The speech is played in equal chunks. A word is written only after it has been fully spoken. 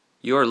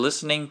You are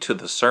listening to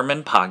the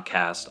Sermon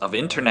Podcast of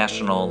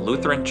International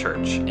Lutheran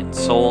Church in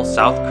Seoul,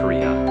 South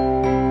Korea.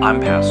 I'm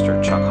Pastor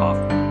Chuck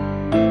Hoffman.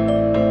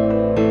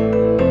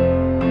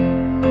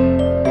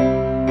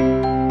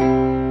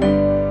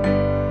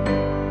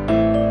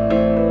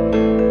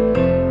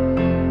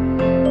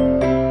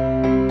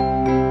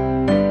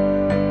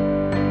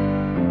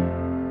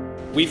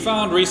 We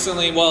found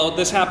recently,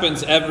 this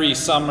happens every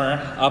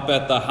summer up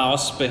at the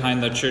house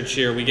behind the church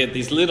here. We get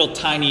these little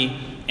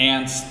tiny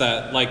ants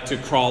that like to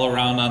crawl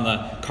around on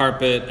the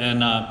carpet,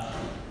 and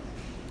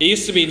it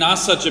used to be not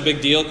such a big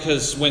deal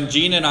because when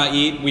Jean and I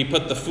eat, we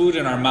put the food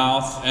in our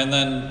mouth and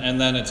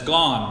then it's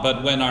gone.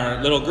 But when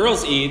our little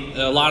girls eat,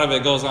 a lot of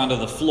it goes onto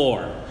the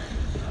floor,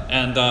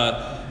 and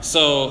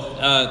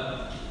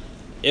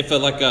if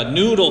a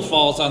noodle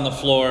falls on the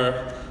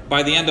floor,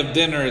 by the end of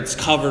dinner it's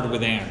covered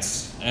with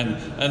ants.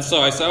 And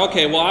so I said,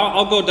 okay, well,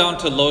 I'll go down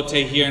to Lotte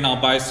here and I'll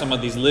buy some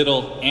of these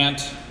little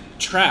ant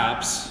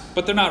traps.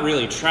 But they're not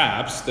really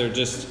traps. They're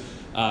just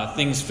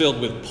things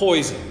filled with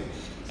poison.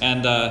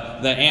 And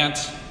the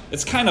ant,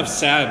 it's kind of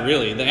sad,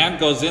 really. The ant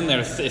goes in there,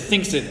 it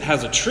thinks it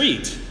has a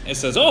treat. It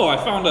says, oh, I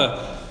found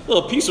a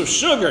little piece of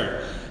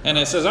sugar. And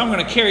it says, I'm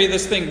going to carry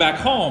this thing back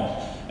home.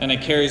 And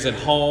it carries it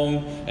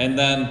home, and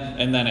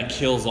then it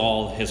kills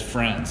all his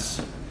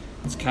friends.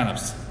 It's kind of,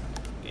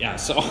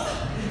 so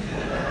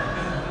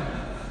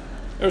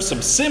there's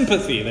some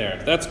sympathy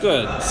there. That's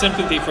good.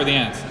 Sympathy for the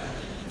ants.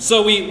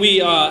 So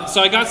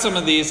so I got some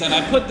of these and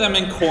I put them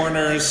in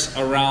corners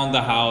around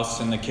the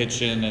house, in the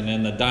kitchen and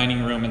in the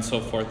dining room and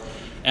so forth.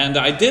 And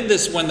I did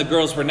this when the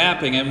girls were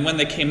napping, and when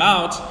they came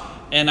out,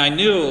 and I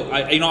knew,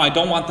 I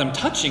don't want them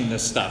touching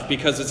this stuff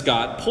because it's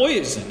got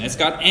poison. It's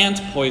got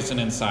ant poison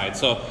inside.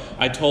 So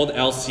I told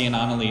Elsie and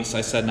Annalise,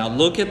 I said, now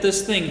look at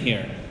this thing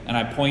here. And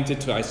I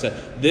pointed to it. I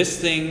said, this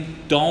thing,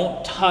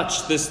 don't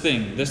touch this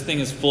thing. This thing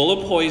is full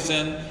of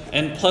poison.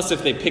 And plus,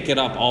 if they pick it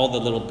up, all the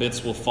little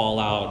bits will fall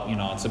out.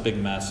 It's a big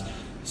mess.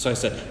 So I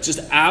said, just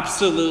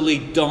absolutely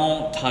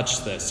don't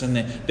touch this. And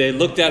they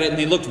looked at it and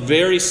they looked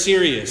very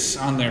serious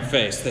on their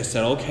face. They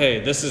said, okay,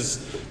 this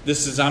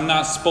is, I'm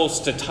not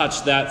supposed to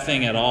touch that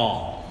thing at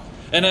all.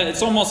 And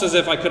it's almost as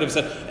if I could have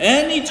said,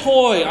 any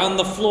toy on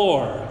the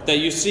floor that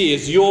you see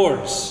is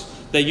yours,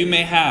 that you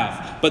may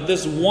have. But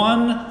this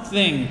one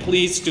thing,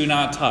 please do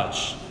not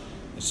touch.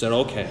 He said,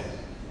 okay.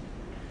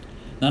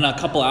 Then a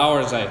couple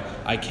hours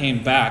I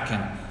came back,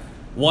 and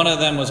one of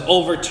them was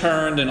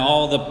overturned and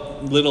all the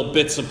little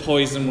bits of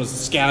poison was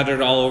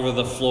scattered all over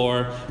the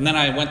floor. And then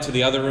I went to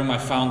the other room. I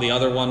found the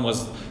other one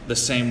was the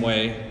same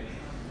way.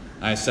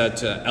 I said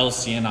to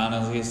Elsie and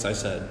Annalise, I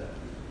said,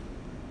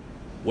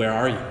 where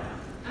are you?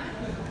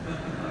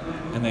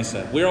 And they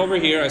said, we're over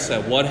here. I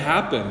said, what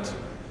happened?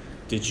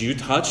 Did you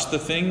touch the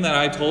thing that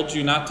I told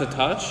you not to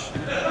touch?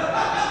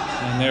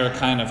 And they were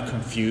kind of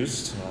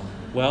confused.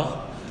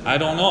 Well, I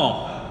don't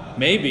know.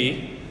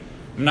 Maybe.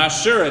 I'm not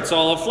sure. It's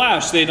all a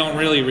flash. They don't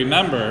really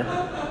remember.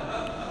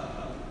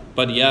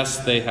 But yes,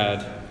 they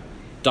had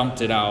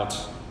dumped it out.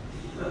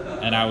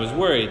 And I was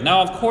worried.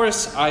 Now, of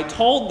course, I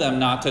told them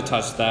not to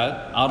touch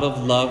that out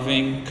of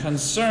loving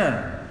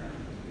concern.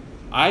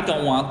 I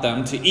don't want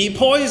them to eat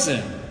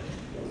poison.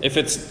 If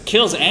it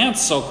kills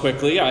ants so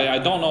quickly, I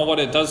don't know what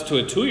it does to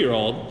a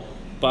 2-year-old,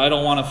 but I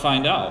don't want to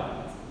find out.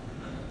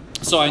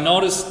 So I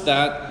noticed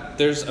that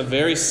there's a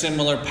very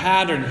similar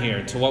pattern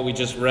here to what we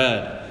just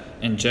read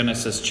in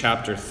Genesis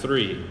chapter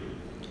 3.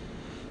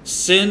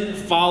 Sin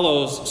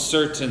follows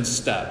certain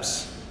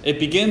steps. It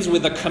begins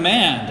with a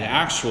command,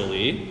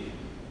 actually.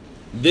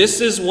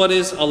 This is what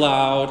is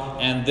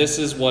allowed, and this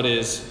is what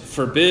is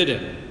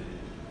forbidden.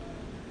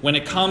 When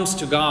it comes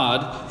to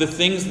God, the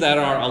things that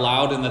are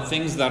allowed and the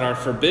things that are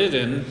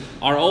forbidden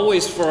are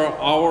always for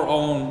our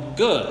own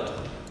good.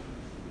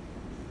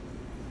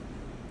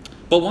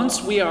 But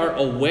once we are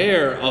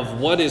aware of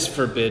what is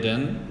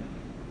forbidden,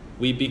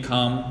 we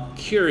become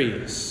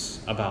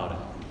curious about it.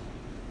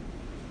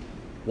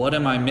 What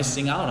am I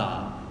missing out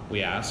on,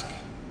 we ask.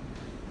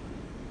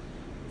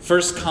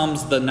 First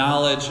comes the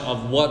knowledge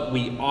of what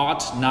we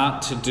ought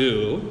not to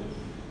do.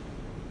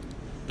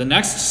 The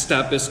next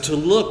step is to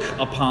look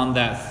upon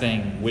that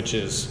thing which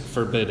is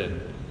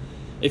forbidden.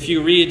 If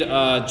you read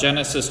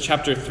Genesis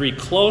chapter 3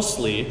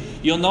 closely,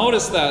 you'll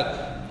notice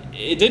that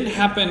it didn't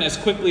happen as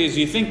quickly as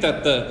you think,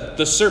 that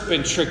the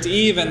serpent tricked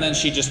Eve and then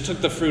she just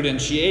took the fruit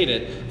and she ate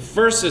it.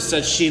 First it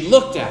says she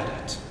looked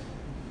at it.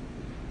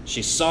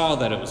 She saw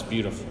that it was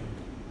beautiful.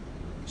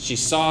 She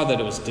saw that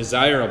it was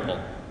desirable.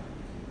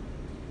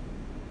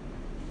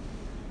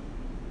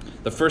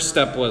 The first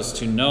step was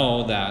to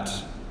know that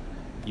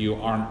you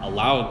aren't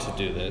allowed to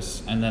do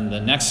this. And then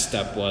the next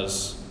step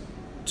was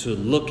to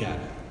look at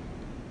it,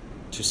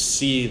 to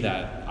see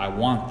that I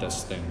want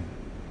this thing.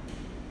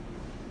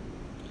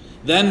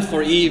 Then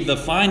for Eve, the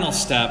final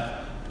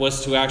step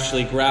was to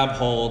actually grab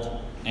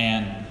hold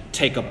and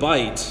take a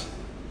bite.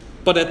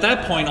 But at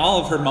that point, all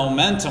of her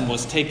momentum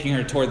was taking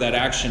her toward that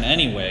action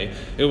anyway.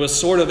 It was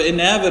sort of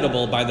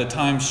inevitable by the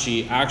time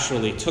she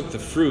actually took the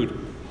fruit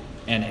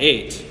and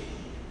ate.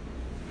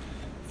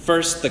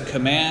 First, the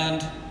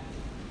command,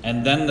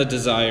 and then the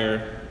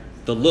desire,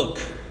 the look,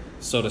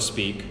 so to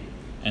speak,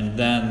 and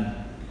then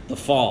the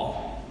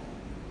fall.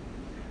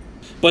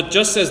 But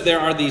just as there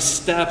are these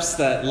steps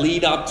that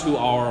lead up to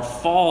our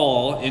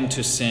fall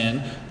into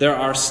sin, there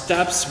are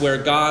steps where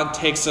God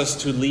takes us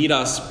to lead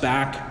us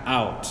back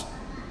out.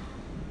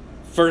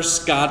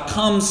 First, God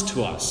comes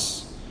to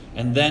us,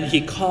 and then he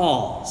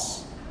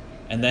calls,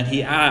 and then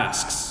he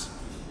asks.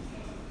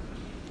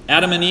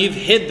 Adam and Eve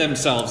hid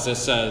themselves, it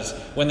says.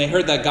 When they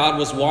heard that God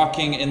was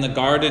walking in the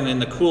garden in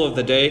the cool of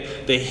the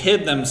day, they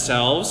hid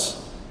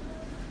themselves.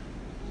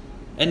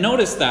 And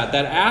notice that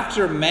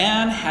after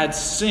man had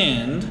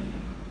sinned,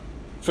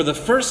 for the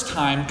first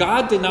time,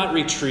 God did not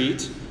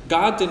retreat.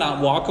 God did not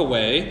walk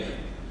away.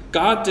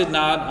 God did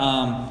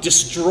not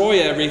destroy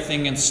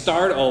everything and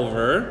start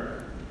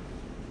over,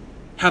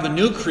 have a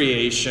new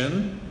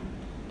creation.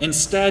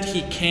 Instead,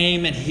 he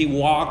came and he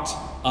walked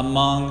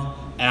among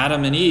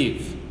Adam and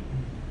Eve.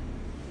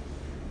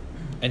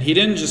 And he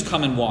didn't just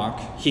come and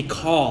walk, he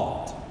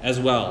called as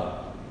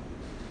well.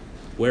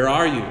 "Where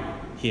are you?"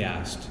 he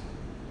asked.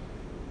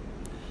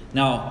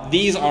 Now,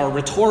 these are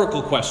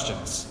rhetorical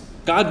questions.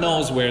 God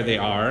knows where they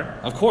are.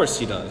 Of course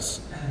he does.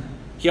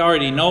 He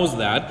already knows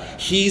that.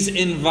 He's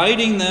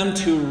inviting them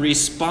to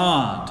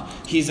respond.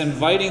 He's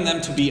inviting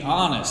them to be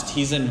honest.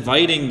 He's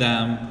inviting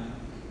them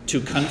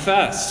to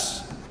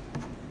confess.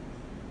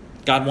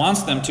 God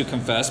wants them to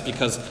confess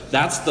because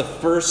that's the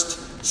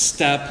first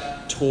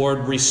step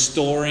toward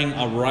restoring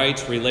a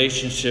right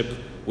relationship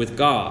with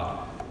God.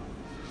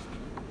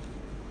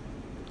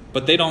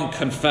 But they don't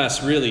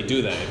confess really,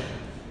 do they?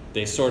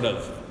 They sort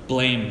of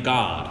blame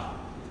God.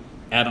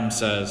 Adam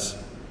says,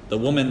 "The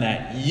woman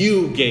that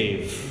you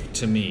gave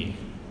to me,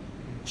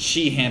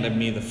 she handed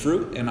me the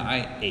fruit and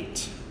I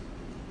ate."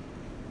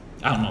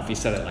 I don't know if he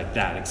said it like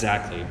that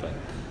exactly, but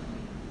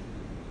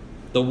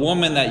the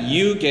woman that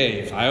you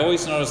gave. I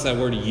always notice that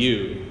word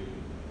 "you."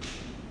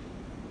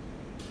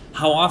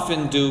 How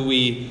often do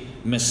we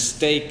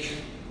mistake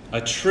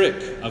a trick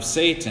of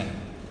Satan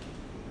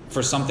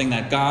for something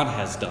that God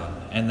has done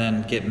and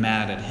then get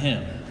mad at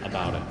him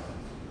about it?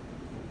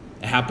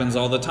 It happens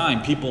all the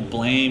time. People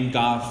blame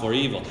God for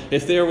evil.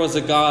 If there was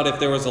a God, if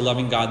there was a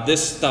loving God,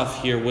 this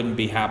stuff here wouldn't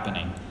be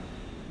happening.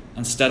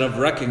 Instead of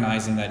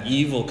recognizing that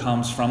evil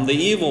comes from the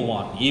evil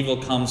one. Evil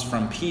comes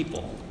from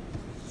people,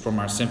 from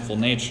our sinful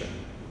nature.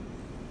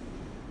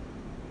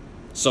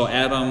 So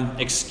Adam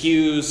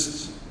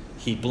excused,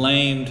 he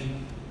blamed,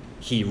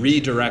 he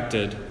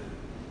redirected.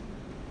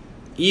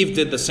 Eve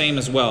did the same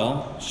as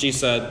well. She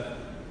said,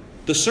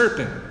 the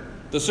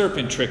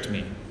serpent tricked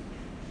me.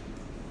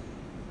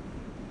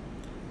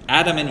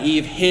 Adam and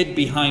Eve hid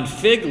behind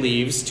fig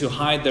leaves to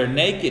hide their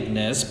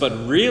nakedness,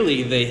 but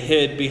really they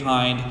hid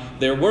behind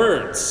their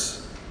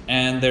words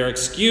and their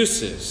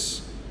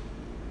excuses.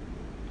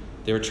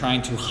 They were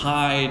trying to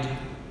hide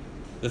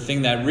the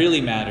thing that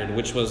really mattered,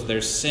 which was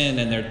their sin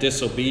and their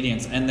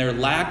disobedience and their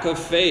lack of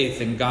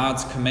faith in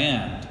God's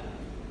command.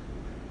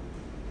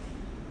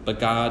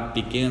 But God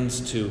begins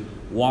to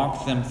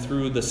walk them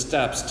through the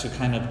steps to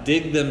kind of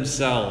dig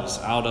themselves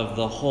out of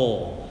the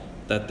hole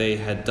that they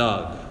had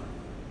dug.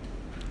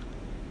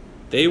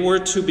 They were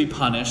to be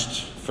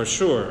punished, for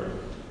sure,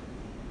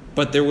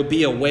 but there would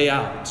be a way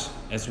out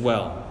as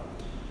well.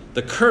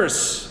 The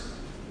curse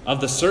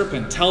of the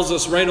serpent tells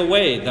us right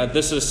away that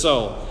this is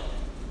so.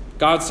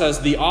 God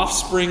says, the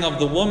offspring of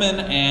the woman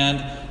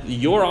and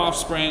your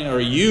offspring, or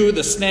you,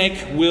 the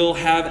snake, will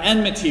have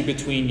enmity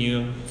between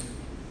you,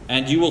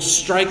 and you will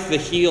strike the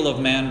heel of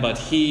man, but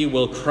he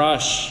will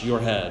crush your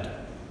head.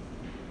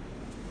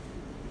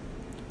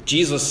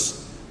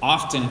 Jesus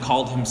often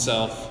called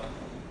himself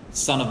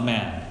Son of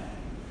Man.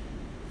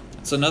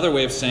 It's another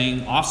way of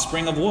saying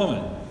offspring of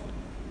woman.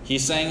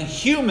 He's saying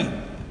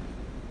human.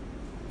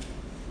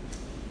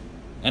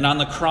 And on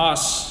the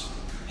cross,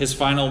 his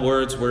final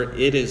words were,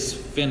 "It is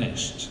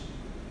finished."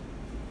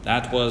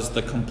 That was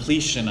the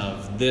completion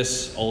of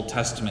this Old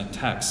Testament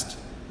text.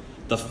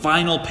 The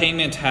final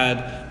payment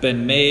had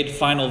been made.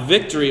 Final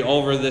victory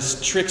over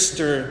this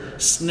trickster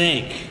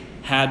snake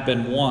had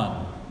been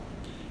won.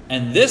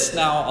 And this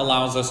now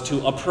allows us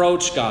to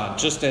approach God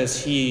just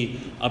as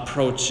he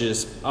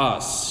approaches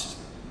us,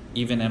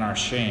 even in our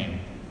shame.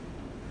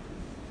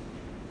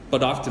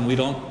 But often we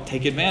don't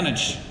take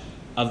advantage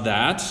of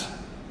that.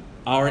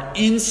 Our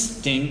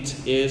instinct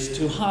is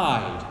to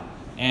hide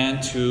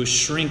and to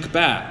shrink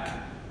back.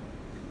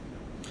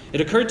 It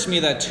occurred to me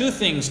that two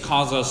things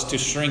cause us to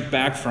shrink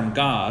back from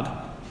God.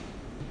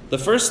 The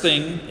first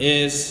thing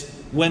is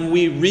when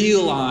we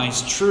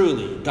realize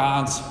truly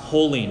God's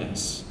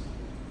holiness.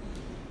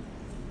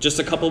 Just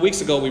a couple weeks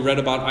ago, we read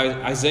about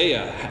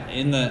Isaiah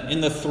in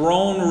the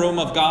throne room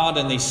of God,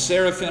 and the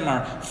seraphim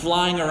are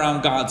flying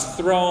around God's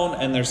throne,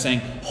 and they're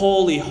saying,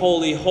 "Holy,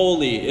 holy,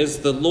 holy is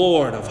the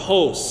Lord of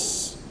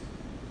hosts."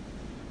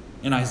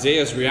 And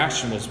Isaiah's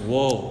reaction was,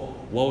 "Woe,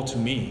 woe to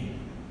me.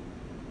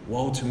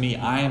 Woe to me,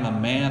 I am a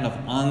man of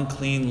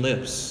unclean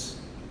lips."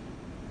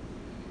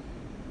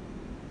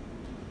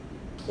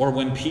 Or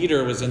when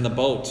Peter was in the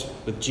boat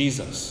with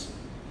Jesus,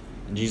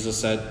 and Jesus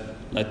said,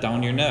 "Let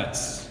down your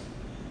nets."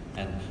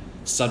 And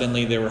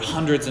suddenly there were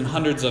hundreds and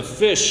hundreds of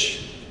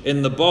fish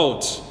in the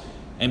boat.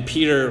 And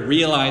Peter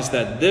realized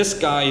that this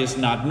guy is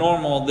not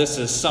normal. This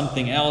is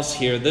something else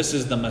here. This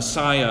is the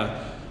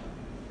Messiah.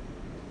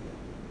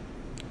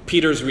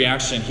 Peter's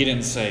reaction, he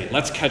didn't say,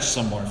 let's catch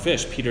some more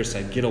fish. Peter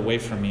said, get away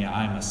from me.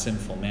 I'm a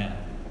sinful man.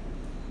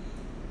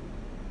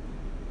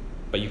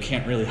 But you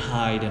can't really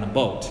hide in a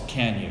boat,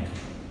 can you?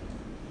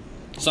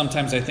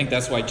 Sometimes I think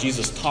that's why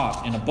Jesus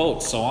taught in a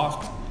boat so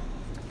often.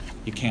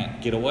 You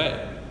can't get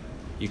away.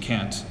 You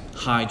can't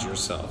hide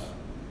yourself.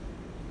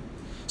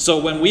 So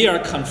when we are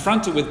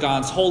confronted with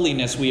God's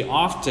holiness, we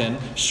often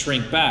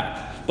shrink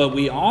back. But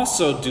we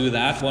also do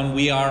that when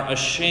we are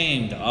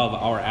ashamed of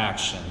our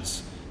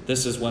actions.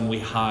 This is when we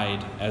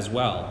hide as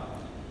well.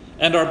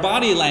 And our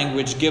body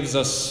language gives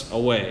us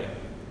away.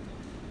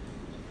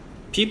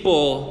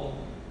 People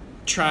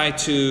try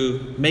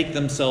to make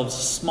themselves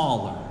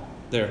smaller.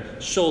 Their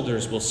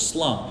shoulders will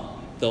slump.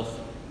 They'll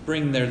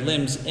bring their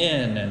limbs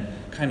in and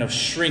kind of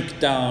shrink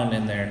down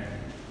in their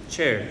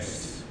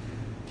chairs.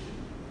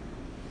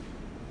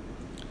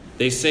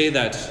 They say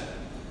that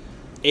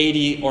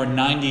 80 or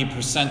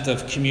 90%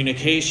 of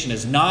communication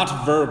is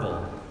not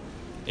verbal.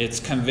 It's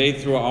conveyed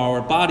through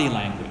our body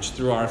language,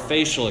 through our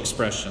facial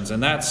expressions,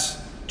 and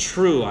that's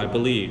true, I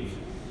believe.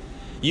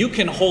 You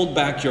can hold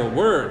back your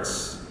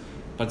words,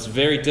 but it's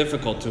very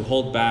difficult to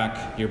hold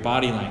back your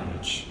body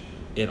language.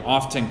 It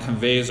often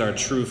conveys our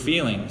true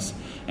feelings,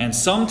 and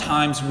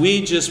sometimes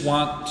we just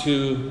want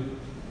to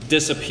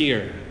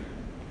disappear.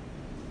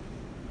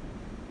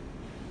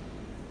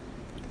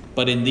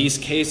 But in these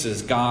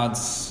cases,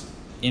 God's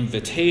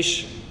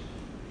invitation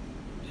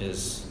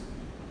is,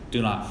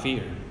 do not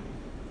fear.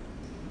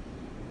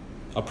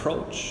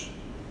 Approach,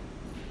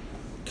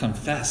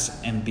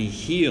 confess, and be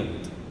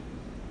healed.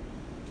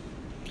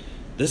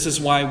 This is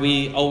why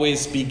we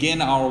always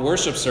begin our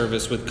worship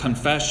service with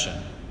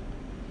confession.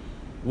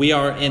 We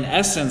are in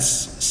essence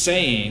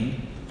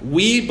saying,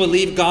 we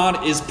believe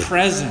God is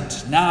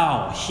present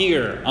now,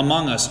 here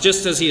among us,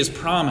 just as He has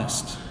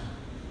promised.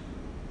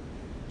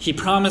 He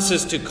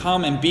promises to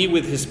come and be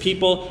with His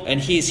people, and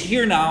He's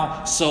here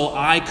now, so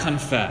I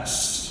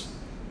confess.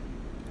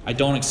 I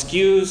don't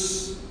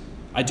excuse.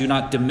 I do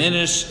not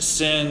diminish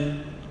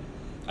sin.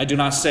 I do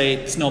not say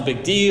it's no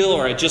big deal,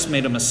 or I just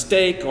made a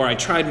mistake, or I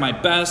tried my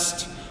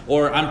best,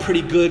 or I'm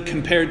pretty good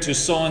compared to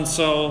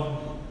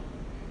so-and-so.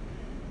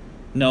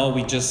 No,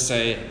 we just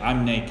say,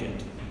 I'm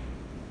naked.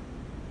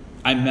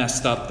 I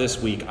messed up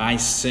this week. I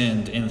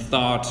sinned in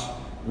thought,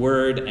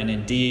 word, and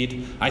in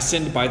deed. I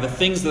sinned by the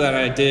things that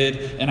I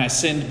did, and I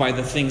sinned by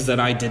the things that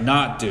I did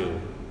not do.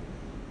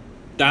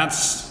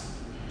 That's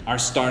our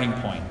starting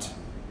point.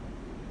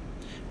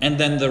 And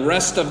then the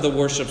rest of the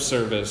worship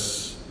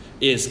service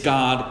is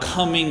God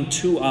coming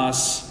to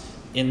us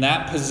in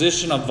that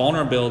position of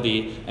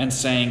vulnerability and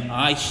saying,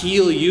 I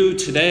heal you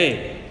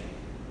today.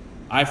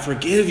 I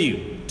forgive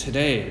you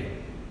today.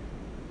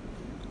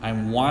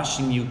 I'm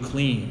washing you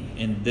clean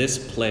in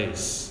this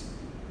place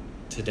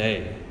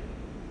today.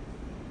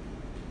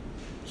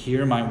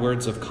 Hear my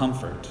words of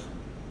comfort.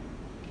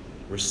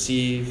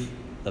 Receive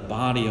the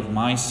body of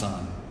my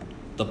Son,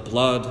 the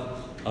blood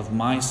of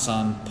my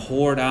Son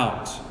poured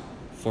out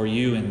for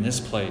you in this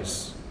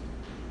place.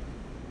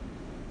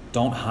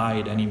 Don't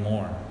hide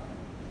anymore,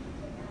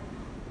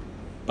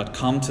 but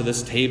come to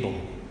this table.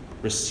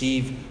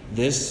 Receive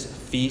this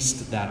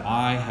feast that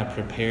I have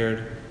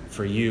prepared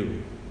for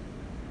you.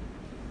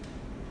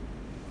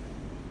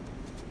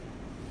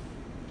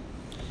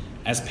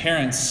 As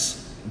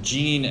parents,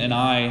 Jean and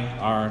I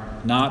are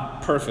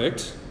not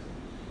perfect.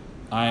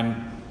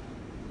 I'm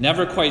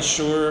never quite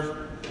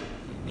sure,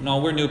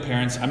 we're new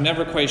parents. I'm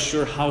never quite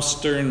sure how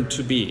stern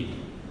to be.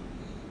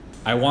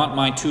 I want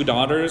my 2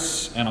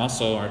 daughters and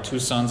also our 2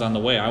 sons on the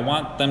way. I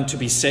want them to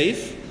be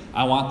safe.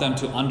 I want them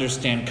to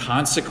understand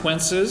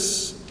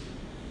consequences.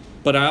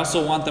 But I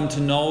also want them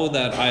to know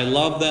that I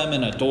love them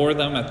and adore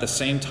them at the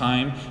same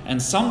time. And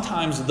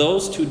sometimes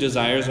those 2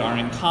 desires are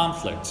in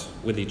conflict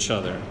with each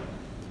other.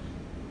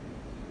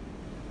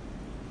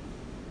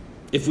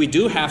 If we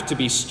do have to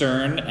be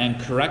stern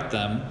and correct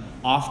them,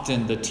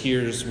 often the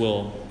tears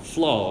will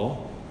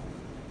flow.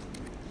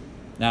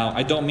 Now,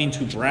 I don't mean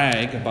to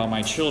brag about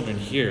my children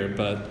here,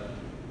 but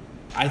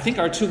I think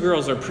our 2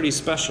 girls are pretty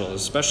special,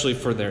 especially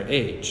for their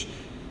age.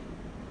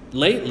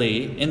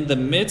 Lately, in the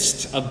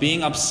midst of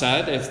being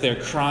upset, if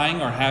they're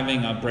crying or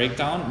having a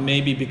breakdown,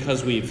 maybe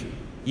because we've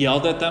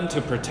yelled at them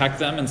to protect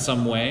them in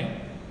some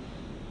way,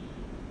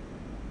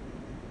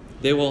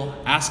 they will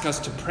ask us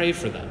to pray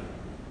for them.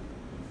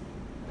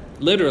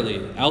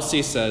 Literally,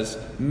 Elsie says,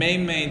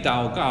 妹妹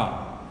祷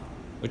告,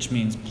 which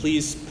means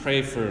please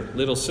pray for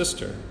little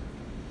sister.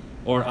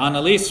 Or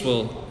Annalise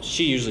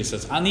she usually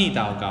says, Ani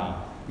Dao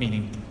Gao,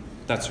 meaning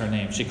that's her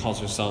name. She calls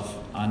herself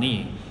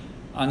Ani.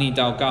 Ani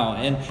Dao Gao.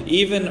 And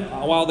even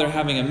while they're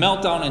having a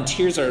meltdown and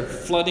tears are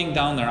flooding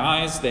down their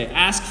eyes, they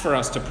ask for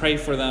us to pray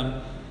for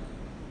them.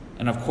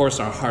 And of course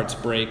our hearts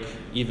break,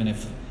 even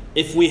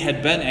if we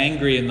had been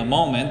angry in the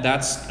moment,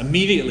 that's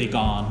immediately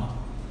gone.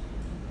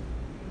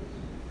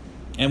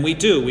 And we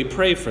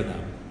pray for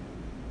them.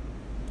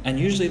 And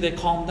usually they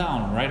calm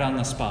down right on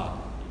the spot.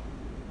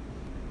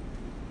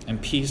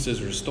 And peace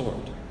is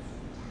restored.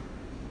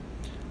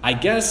 I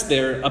guess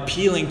they're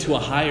appealing to a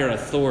higher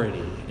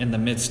authority in the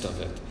midst of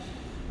it.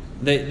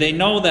 They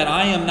know that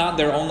I am not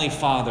their only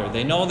father.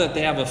 They know that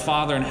they have a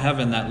Father in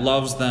heaven that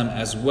loves them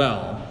as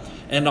well.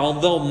 And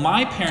although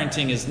my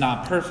parenting is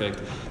not perfect,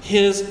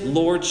 his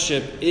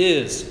lordship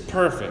is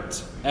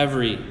perfect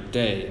every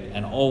day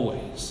and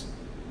always.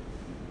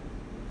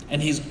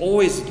 And he's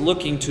always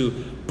looking to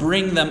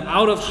bring them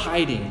out of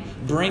hiding,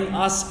 bring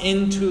us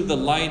into the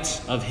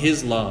light of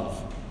his love.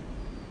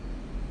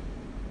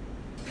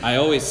 I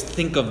always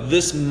think of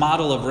this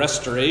model of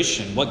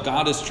restoration, what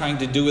God is trying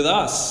to do with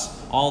us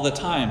all the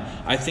time.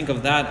 I think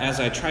of that as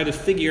I try to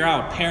figure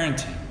out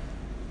parenting.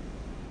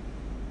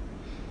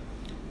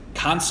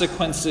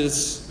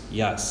 Consequences,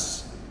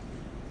 yes.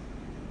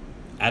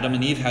 Adam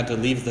and Eve had to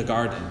leave the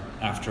garden,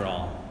 after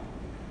all.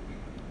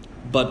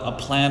 But a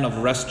plan of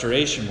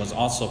restoration was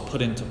also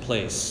put into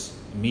place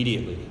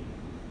immediately.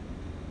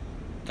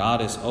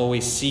 God is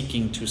always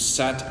seeking to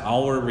set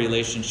our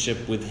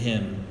relationship with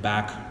him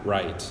back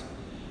right.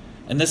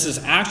 And this is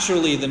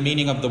actually the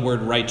meaning of the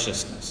word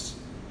righteousness.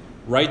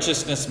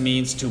 Righteousness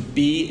means to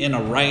be in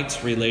a right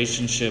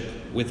relationship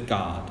with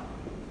God.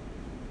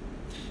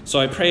 So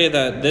I pray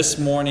that this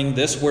morning,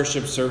 this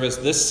worship service,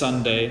 this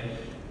Sunday,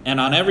 and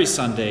on every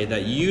Sunday,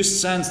 that you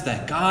sense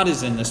that God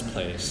is in this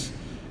place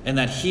and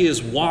that he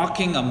is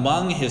walking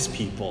among his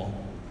people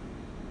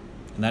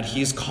and that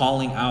he is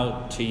calling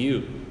out to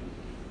you.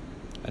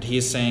 That he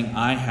is saying,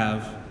 I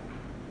have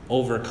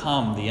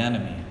overcome the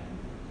enemy.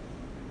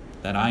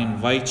 That I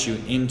invite you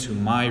into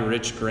my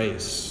rich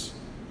grace.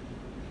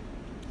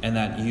 And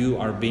that you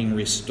are being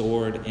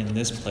restored in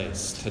this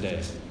place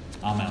today.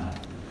 Amen.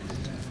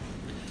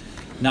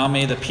 Now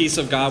may the peace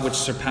of God, which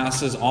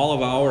surpasses all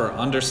of our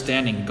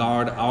understanding,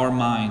 guard our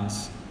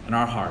minds and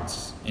our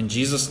hearts. In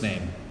Jesus'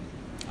 name,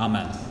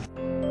 amen.